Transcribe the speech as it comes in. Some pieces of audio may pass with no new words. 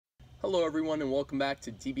Hello everyone and welcome back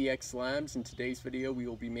to DBX Labs. In today's video we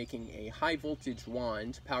will be making a high voltage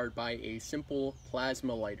wand powered by a simple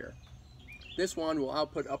plasma lighter. This wand will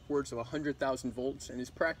output upwards of 100,000 volts and is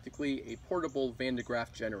practically a portable Van de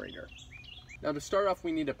Graaff generator. Now to start off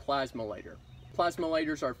we need a plasma lighter. Plasma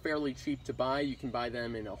lighters are fairly cheap to buy. You can buy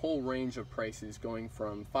them in a whole range of prices going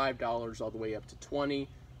from $5 all the way up to $20.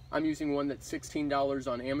 I'm using one that's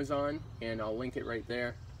 $16 on Amazon and I'll link it right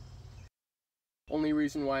there. Only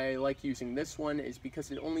reason why I like using this one is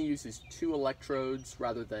because it only uses 2 electrodes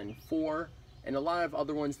rather than 4, and a lot of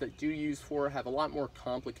other ones that do use 4 have a lot more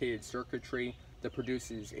complicated circuitry that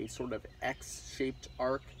produces a sort of X-shaped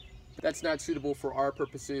arc. That's not suitable for our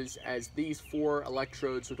purposes, as these 4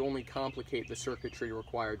 electrodes would only complicate the circuitry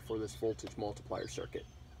required for this voltage multiplier circuit.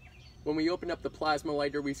 When we open up the plasma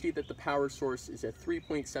lighter, we see that the power source is a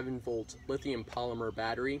 3.7 volt lithium polymer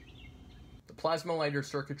battery. The plasma lighter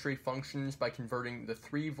circuitry functions by converting the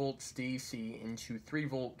 3 volts DC into 3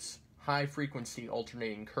 volts high frequency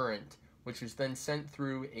alternating current, which is then sent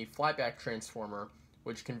through a flyback transformer,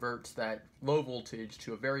 which converts that low voltage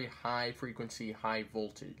to a very high frequency high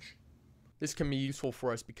voltage. This can be useful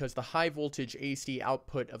for us because the high voltage AC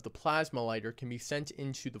output of the plasma lighter can be sent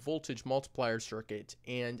into the voltage multiplier circuit,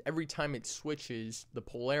 and every time it switches the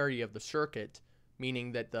polarity of the circuit,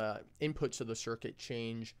 meaning that the inputs of the circuit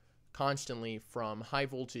change constantly from high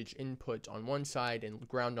voltage input on one side and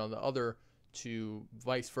ground on the other to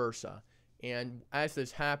vice versa. And as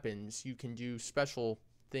this happens, you can do special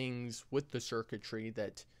things with the circuitry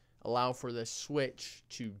that allow for this switch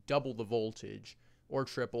to double the voltage or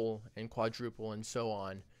triple and quadruple and so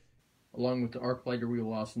on. Along with the arc lighter, we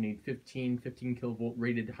will also need 15 kilovolt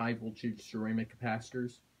rated high voltage ceramic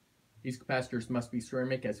capacitors. These capacitors must be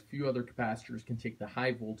ceramic, as few other capacitors can take the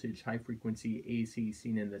high voltage, high frequency AC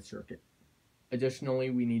seen in this circuit. Additionally,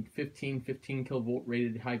 we need 15 kilovolt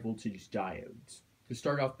rated high voltage diodes. To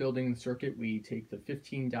start off building the circuit, we take the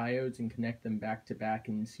 15 diodes and connect them back to back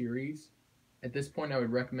in series. At this point, I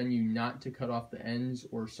would recommend you not to cut off the ends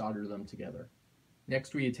or solder them together.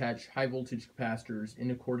 Next, we attach high voltage capacitors in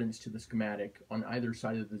accordance to the schematic on either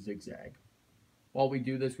side of the zigzag. While we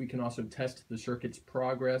do this, we can also test the circuit's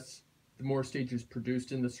progress. The more stages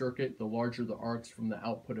produced in the circuit, the larger the arcs from the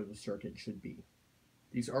output of the circuit should be.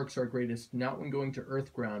 These arcs are greatest not when going to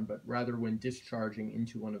earth ground, but rather when discharging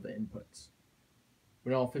into one of the inputs.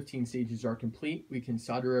 When all 15 stages are complete, we can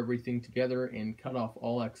solder everything together and cut off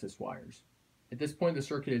all excess wires. At this point, the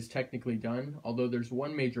circuit is technically done, although there's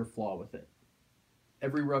one major flaw with it.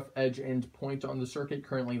 Every rough edge and point on the circuit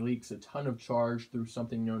currently leaks a ton of charge through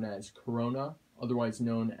something known as corona, otherwise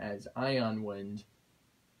known as ion wind.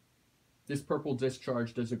 This purple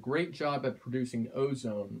discharge does a great job at producing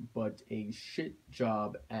ozone, but a shit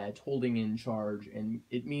job at holding in charge, and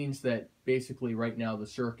it means that basically right now the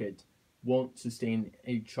circuit won't sustain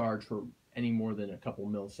a charge for any more than a couple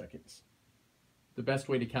milliseconds. The best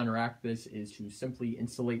way to counteract this is to simply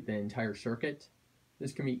insulate the entire circuit.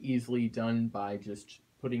 This can be easily done by just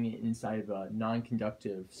putting it inside of a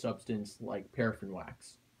non-conductive substance like paraffin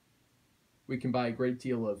wax. We can buy a great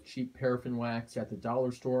deal of cheap paraffin wax at the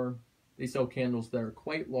dollar store. They sell candles that are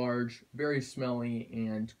quite large, very smelly,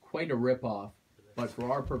 and quite a rip-off, but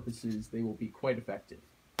for our purposes, they will be quite effective.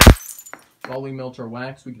 While we melt our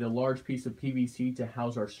wax, we get a large piece of PVC to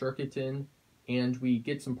house our circuit in, and we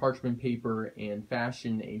get some parchment paper and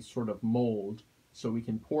fashion a sort of mold so we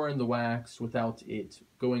can pour in the wax without it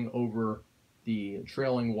going over the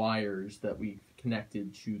trailing wires that we've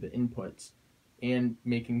connected to the inputs, and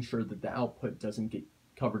making sure that the output doesn't get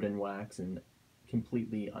covered in wax and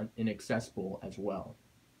completely inaccessible as well.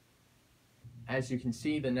 As you can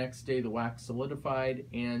see, the next day the wax solidified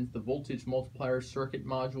and the voltage multiplier circuit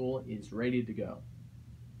module is ready to go.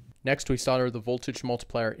 Next, we solder the voltage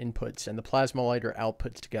multiplier inputs and the plasma lighter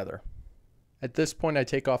outputs together. At this point, I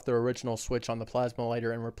take off the original switch on the plasma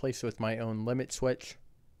lighter and replace it with my own limit switch.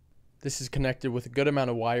 This is connected with a good amount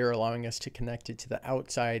of wire, allowing us to connect it to the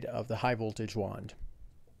outside of the high voltage wand.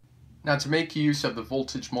 Now, to make use of the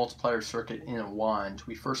voltage multiplier circuit in a wand,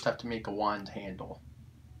 we first have to make a wand handle.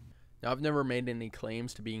 Now, I've never made any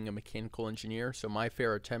claims to being a mechanical engineer, so my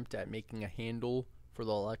fair attempt at making a handle for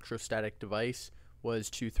the electrostatic device was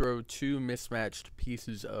to throw 2 mismatched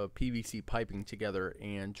pieces of PVC piping together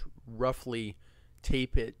and roughly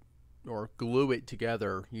tape it or glue it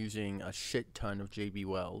together using a shit ton of JB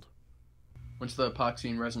Weld. Once the epoxy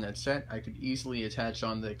and resin had set, I could easily attach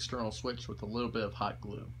on the external switch with a little bit of hot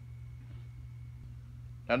glue.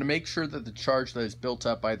 Now, to make sure that the charge that is built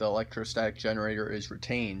up by the electrostatic generator is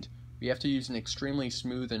retained, we have to use an extremely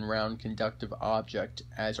smooth and round conductive object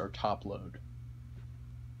as our top load.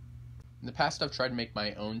 In the past, I've tried to make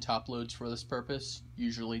my own top loads for this purpose,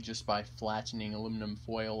 usually just by flattening aluminum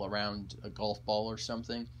foil around a golf ball or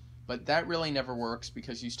something, but that really never works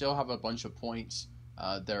because you still have a bunch of points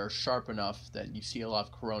that are sharp enough that you see a lot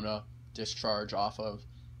of corona discharge off of,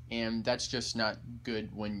 and that's just not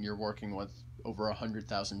good when you're working with over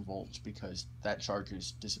 100,000 volts because that charge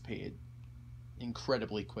is dissipated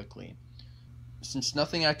incredibly quickly. Since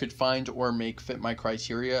nothing I could find or make fit my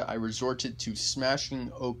criteria, I resorted to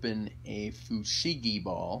smashing open a fushigi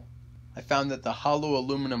ball. I found that the hollow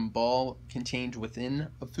aluminum ball contained within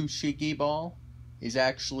a fushigi ball is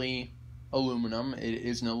actually aluminum. It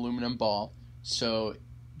is an aluminum ball, so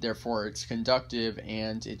therefore it's conductive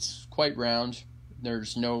and it's quite round.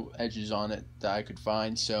 There's no edges on it that I could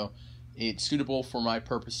find, so it's suitable for my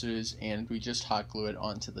purposes, and we just hot glue it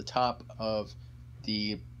onto the top of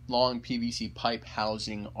the long PVC pipe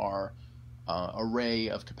housing our array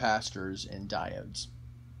of capacitors and diodes.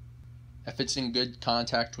 If it's in good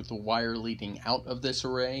contact with the wire leading out of this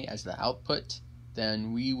array as the output,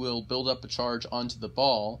 then we will build up a charge onto the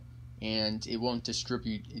ball and it won't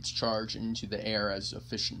distribute its charge into the air as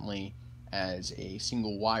efficiently as a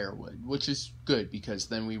single wire would, which is good because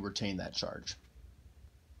then we retain that charge.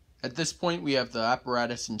 At this point we have the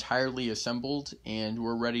apparatus entirely assembled and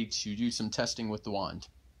we're ready to do some testing with the wand.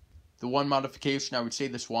 The one modification I would say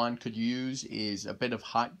this wand could use is a bit of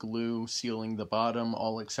hot glue sealing the bottom,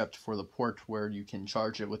 all except for the port where you can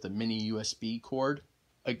charge it with a mini USB cord.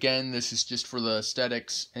 Again, this is just for the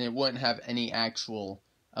aesthetics, and it wouldn't have any actual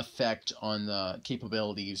effect on the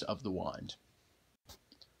capabilities of the wand.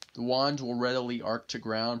 The wand will readily arc to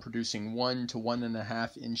ground, producing 1 to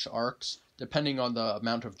 1.5 inch arcs, depending on the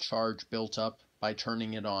amount of charge built up by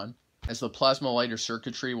turning it on. As the plasma lighter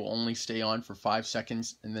circuitry will only stay on for 5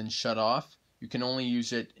 seconds and then shut off, you can only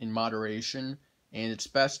use it in moderation, and it's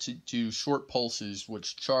best to do short pulses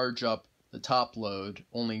which charge up the top load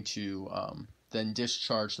only to then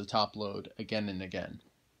discharge the top load again and again.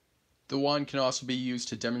 The wand can also be used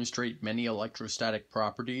to demonstrate many electrostatic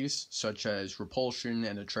properties such as repulsion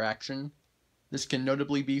and attraction. This can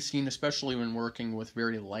notably be seen especially when working with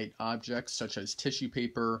very light objects such as tissue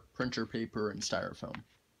paper, printer paper, and styrofoam.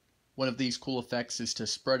 One of these cool effects is to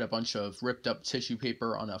spread a bunch of ripped up tissue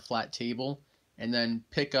paper on a flat table and then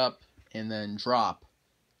pick up and then drop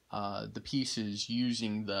the pieces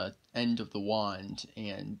using the end of the wand,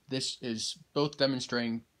 and this is both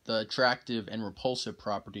demonstrating the attractive and repulsive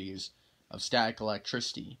properties of static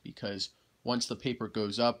electricity, because once the paper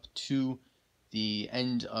goes up to the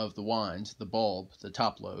end of the wand, the bulb, the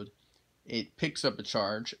top load, it picks up a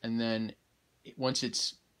charge, and then once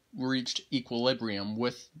it's reached equilibrium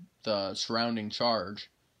with the surrounding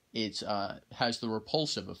charge, it has the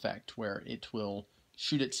repulsive effect where it will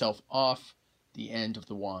shoot itself off the end of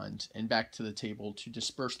the wand and back to the table to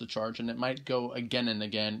disperse the charge, and it might go again and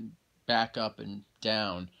again back up and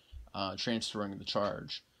down, transferring the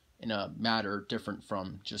charge in a manner different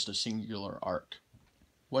from just a singular arc.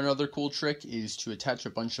 One other cool trick is to attach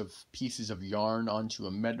a bunch of pieces of yarn onto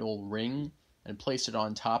a metal ring and place it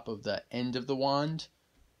on top of the end of the wand.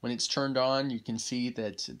 When it's turned on, you can see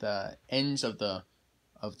that the ends of the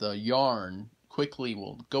yarn quickly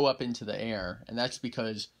will go up into the air, and that's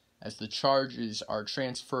because as the charges are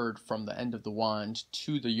transferred from the end of the wand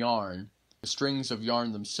to the yarn, the strings of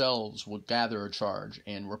yarn themselves will gather a charge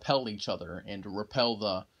and repel each other and repel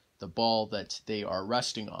the ball that they are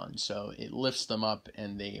resting on, so it lifts them up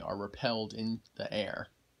and they are repelled in the air.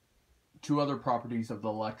 Two other properties of the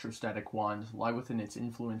electrostatic wand lie within its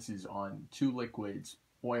influences on two liquids,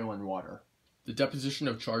 oil and water. The deposition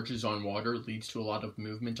of charges on water leads to a lot of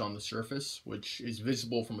movement on the surface, which is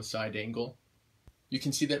visible from a side angle. You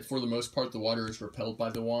can see that for the most part the water is repelled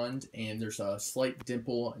by the wand, and there's a slight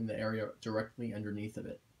dimple in the area directly underneath of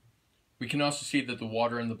it. We can also see that the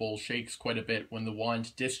water in the bowl shakes quite a bit when the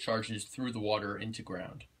wand discharges through the water into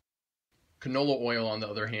ground. Canola oil, on the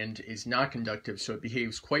other hand, is not conductive, so it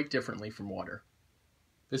behaves quite differently from water.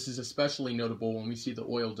 This is especially notable when we see the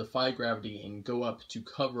oil defy gravity and go up to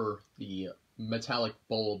cover the metallic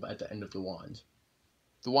bulb at the end of the wand.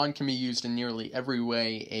 The wand can be used in nearly every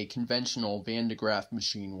way a conventional Van de Graaff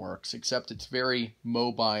machine works, except it's very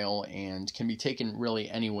mobile and can be taken really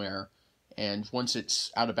anywhere, and once it's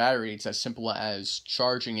out of battery, it's as simple as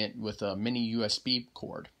charging it with a mini USB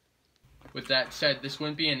cord. With that said, this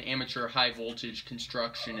wouldn't be an amateur high voltage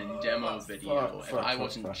construction and demo video if I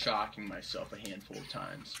wasn't shocking myself a handful of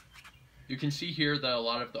times. You can see here that a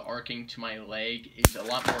lot of the arcing to my leg is a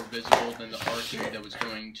lot more visible than the arcing that was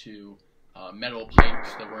going to metal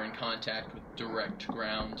pipes that were in contact with direct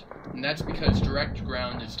ground. And that's because direct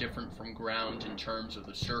ground is different from ground in terms of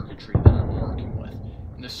the circuitry that I'm working with.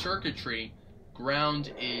 In the circuitry,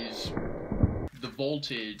 ground is the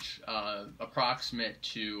voltage approximate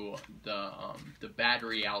to the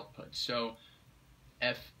battery output. So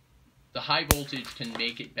if the high voltage can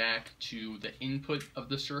make it back to the input of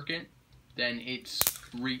the circuit, then it's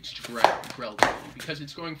reached ground relatively, because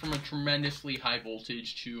it's going from a tremendously high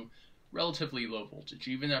voltage to relatively low voltage.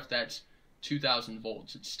 Even if that's 2,000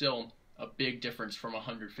 volts, it's still a big difference from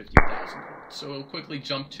 150,000 volts. So it'll quickly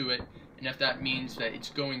jump to it, and if that means that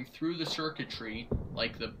it's going through the circuitry,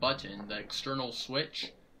 like the button, the external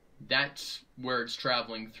switch, that's where it's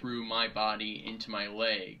traveling through my body into my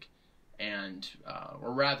leg, and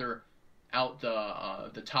or rather out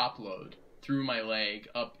the top load through my leg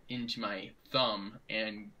up into my thumb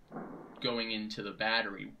and going into the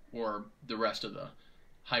battery or the rest of the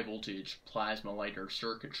high voltage plasma lighter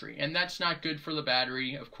circuitry. And that's not good for the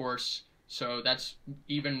battery, of course, so that's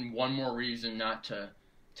even one more reason not to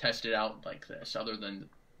test it out like this, other than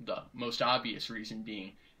the most obvious reason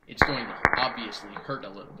being it's going to obviously hurt a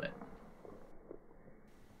little bit.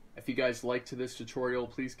 If you guys liked this tutorial,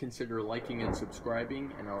 please consider liking and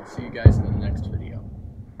subscribing, and I'll see you guys in the next video.